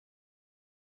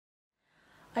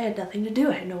I had nothing to do,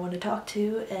 I had no one to talk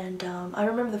to, and I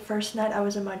remember the first night I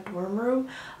was in my dorm room,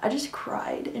 I just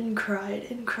cried and cried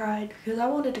and cried because I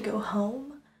wanted to go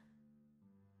home.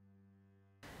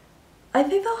 I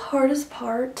think the hardest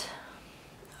part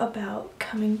about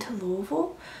coming to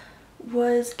Louisville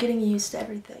was getting used to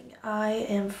everything. I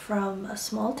am from a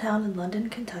small town in London,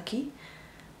 Kentucky.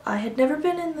 I had never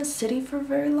been in the city for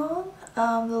very long.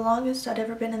 The longest I'd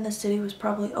ever been in the city was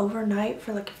probably overnight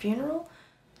for like a funeral.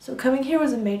 So coming here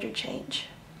was a major change.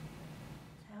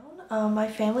 My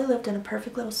family lived in a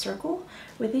perfect little circle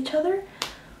with each other.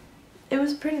 It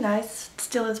was pretty nice, it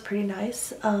still is pretty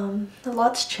nice. A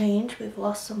lot's changed, we've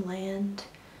lost some land.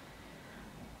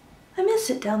 I miss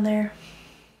it down there.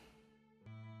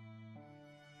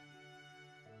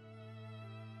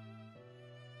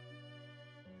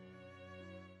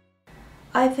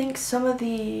 I think some of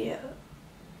the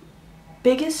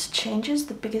biggest changes,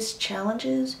 the biggest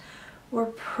challenges were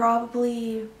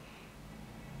probably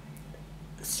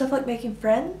stuff like making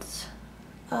friends,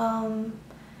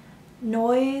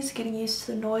 noise, getting used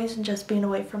to the noise and just being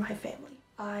away from my family.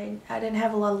 I didn't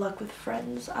have a lot of luck with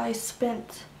friends. I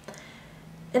spent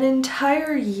an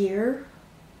entire year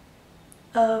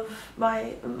of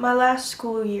my last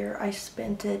school year, I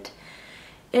spent it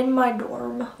in my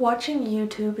dorm watching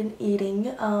YouTube and eating.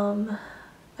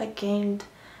 I gained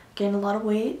a lot of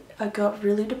weight. I got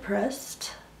really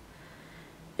depressed.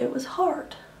 It was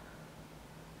hard.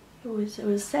 It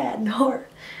was sad and hard.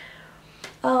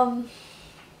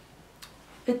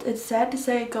 It's sad to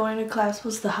say going to class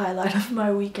was the highlight of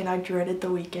my weekend. I dreaded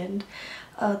the weekend.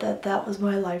 That was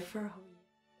my life for a whole year.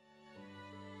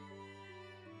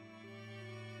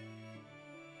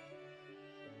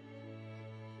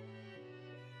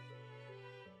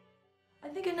 I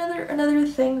think another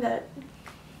thing that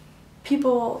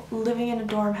people living in a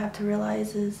dorm have to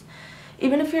realize is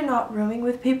even if you're not rooming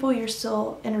with people, you're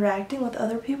still interacting with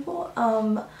other people.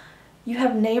 You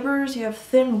have neighbors, you have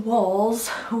thin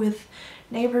walls with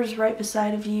neighbors right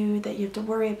beside of you that you have to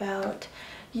worry about.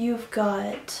 You've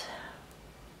got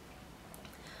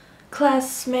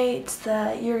classmates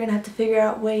that you're gonna have to figure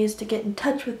out ways to get in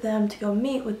touch with them, to go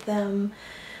meet with them.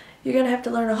 You're gonna have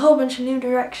to learn a whole bunch of new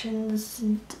directions,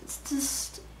 and it's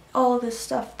just all of this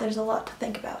stuff. There's a lot to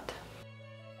think about.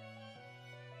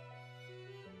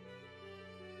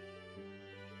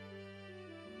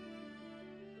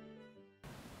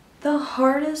 The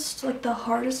hardest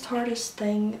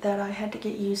thing that I had to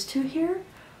get used to here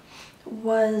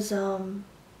was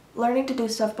learning to do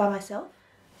stuff by myself.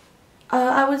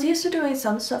 I was used to doing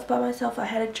some stuff by myself. I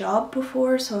had a job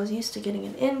before, so I was used to getting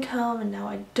an income, and now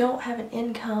I don't have an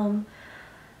income.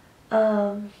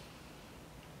 I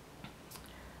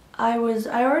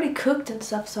already cooked and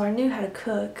stuff, so I knew how to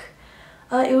cook.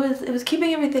 It was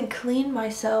keeping everything clean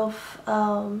myself,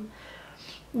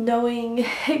 knowing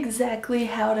exactly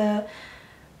how to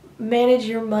manage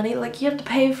your money. Like, you have to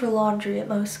pay for laundry at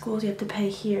most schools, you have to pay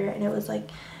here, and it was like,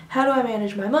 how do I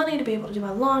manage my money to be able to do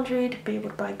my laundry, to be able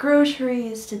to buy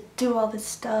groceries, to do all this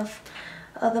stuff.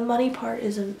 The money part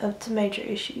is a major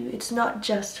issue. It's not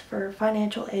just for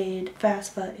financial aid,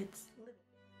 FAFSA, it's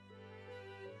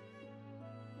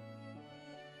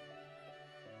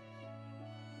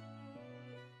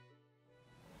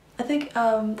I think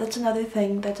that's another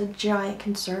thing that's a giant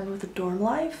concern with the dorm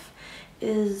life,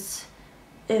 is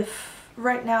if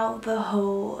right now the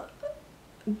whole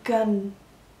gun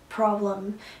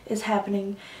problem is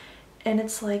happening, and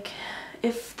it's like,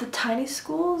 if the tiny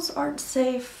schools aren't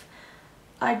safe,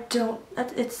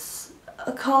 it's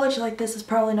a college like this is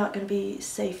probably not going to be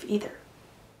safe either.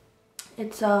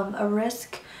 It's a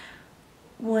risk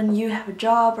when you have a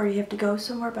job or you have to go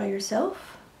somewhere by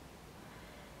yourself,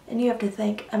 and you have to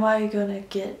think, am I going to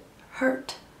get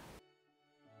hurt?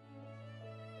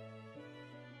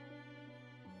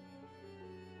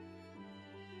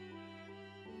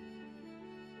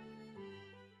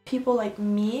 People like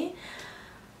me,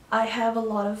 I have a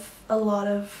lot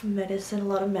of medicine, a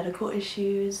lot of medical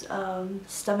issues,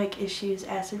 stomach issues,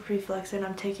 acid reflux, and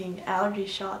I'm taking allergy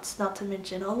shots, not to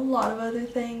mention a lot of other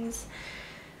things.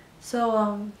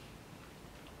 So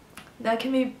that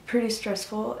can be pretty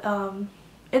stressful.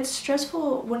 It's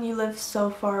stressful when you live so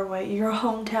far away. Your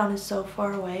hometown is so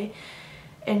far away,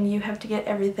 and you have to get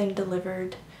everything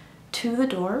delivered to the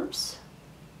dorms.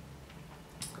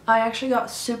 I actually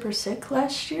got super sick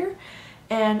last year,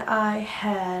 and I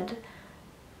had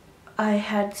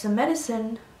some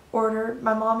medicine ordered.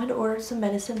 My mom had ordered some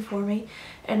medicine for me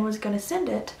and was gonna send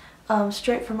it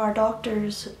straight from our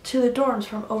doctors to the dorms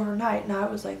from overnight, and I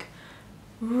was like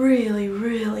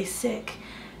really sick,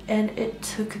 and it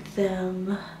took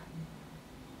them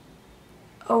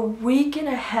a week and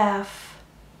a half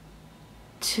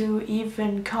to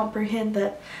even comprehend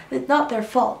that it's not their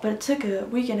fault, but it took a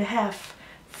week and a half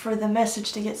for the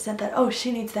message to get sent that, oh,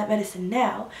 she needs that medicine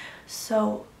now.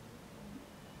 So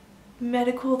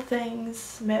medical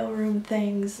things, mailroom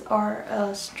things are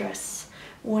a stress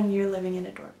when you're living in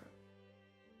a dorm.